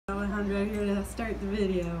sound right here to start the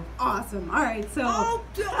video. Awesome. All right, so Oh,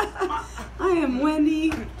 I am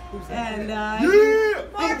Wendy, and I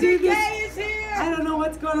do this. is here. I don't know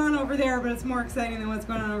what's going on over there, but it's more exciting than what's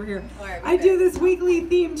going on over here. All right, I do this weekly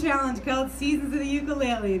theme challenge called Seasons of the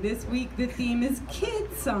Ukulele. This week the theme is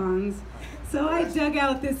kid songs. So I dug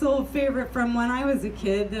out this old favorite from when I was a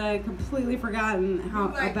kid that I had completely forgotten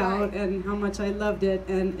about and how much I loved it,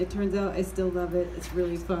 and it turns out I still love it. It's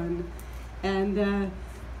really fun. And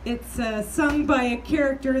it's sung by a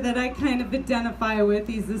character that I kind of identify with.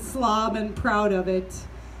 He's a slob and proud of it.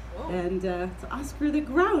 Whoa. And it's Oscar the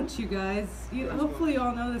Grouch, you guys. Hopefully you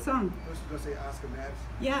all know the song. I was going to say Oscar Max.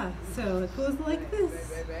 Yeah, so it goes like this.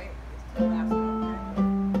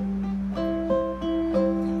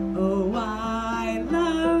 Oh, I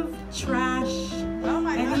love trash. Oh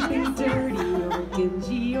my Anything dirty or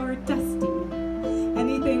dingy or dusty.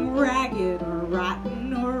 Anything ragged or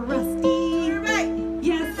rotten or rusty. You're right.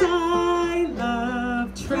 Yes, I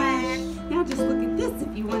love trash. Now just look at this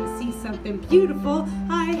if you want to see something beautiful.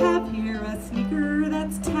 I have here a sneaker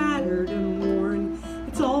that's tattered and worn.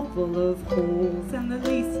 It's all full of holes and the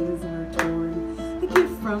laces are torn. A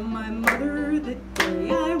gift from my mother the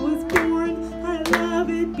day I was born. I love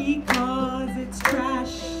it because it's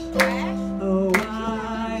trash. Oh,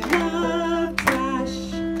 I love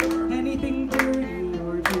trash. Anything dirty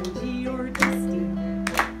or dingy or dusty.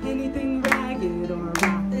 Anything ragged or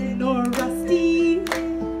rotten or rusty.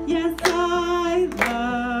 Yes, I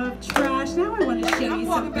love trash. Now I want to show you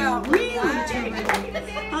something really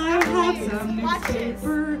terrific. I have some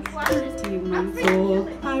newspaper, 13 months old.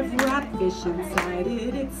 I've wrapped fish inside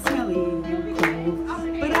it. It's smelly and cold.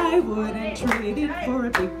 But I wouldn't trade it for a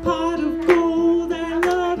big pot of gold. I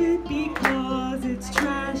love it because it's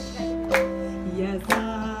trash. Yes,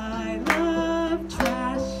 I love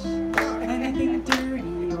trash. Anything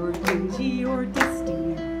dirty or dingy or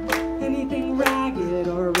dusty. Anything ragged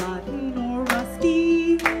or rotten or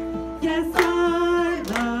rusty. Yes, I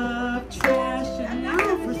love trash. And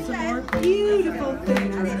now for some more beautiful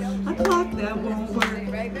things. A clock that won't work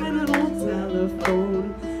and an old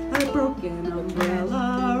telephone. A broken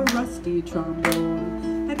umbrella, a rusty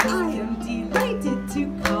trombone. And I am delighted to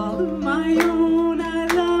call them my own. I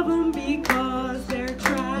love them because they're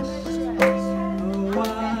trash. Oh,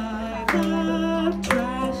 I love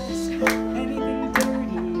trash. Anything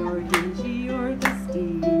dirty or dingy or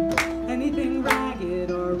dusty. Anything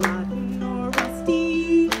ragged or rotten or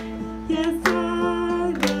rusty. Yes,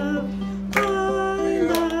 I love trash.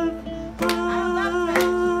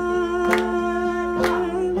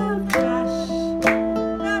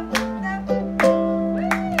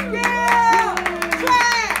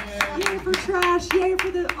 Yay for trash. Yay for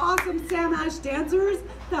the awesome Sam Ash dancers.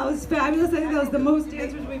 That was fabulous. I think that was the most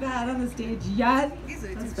dancers we've had on the stage yet.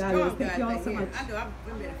 That's fabulous. Thank you all so much.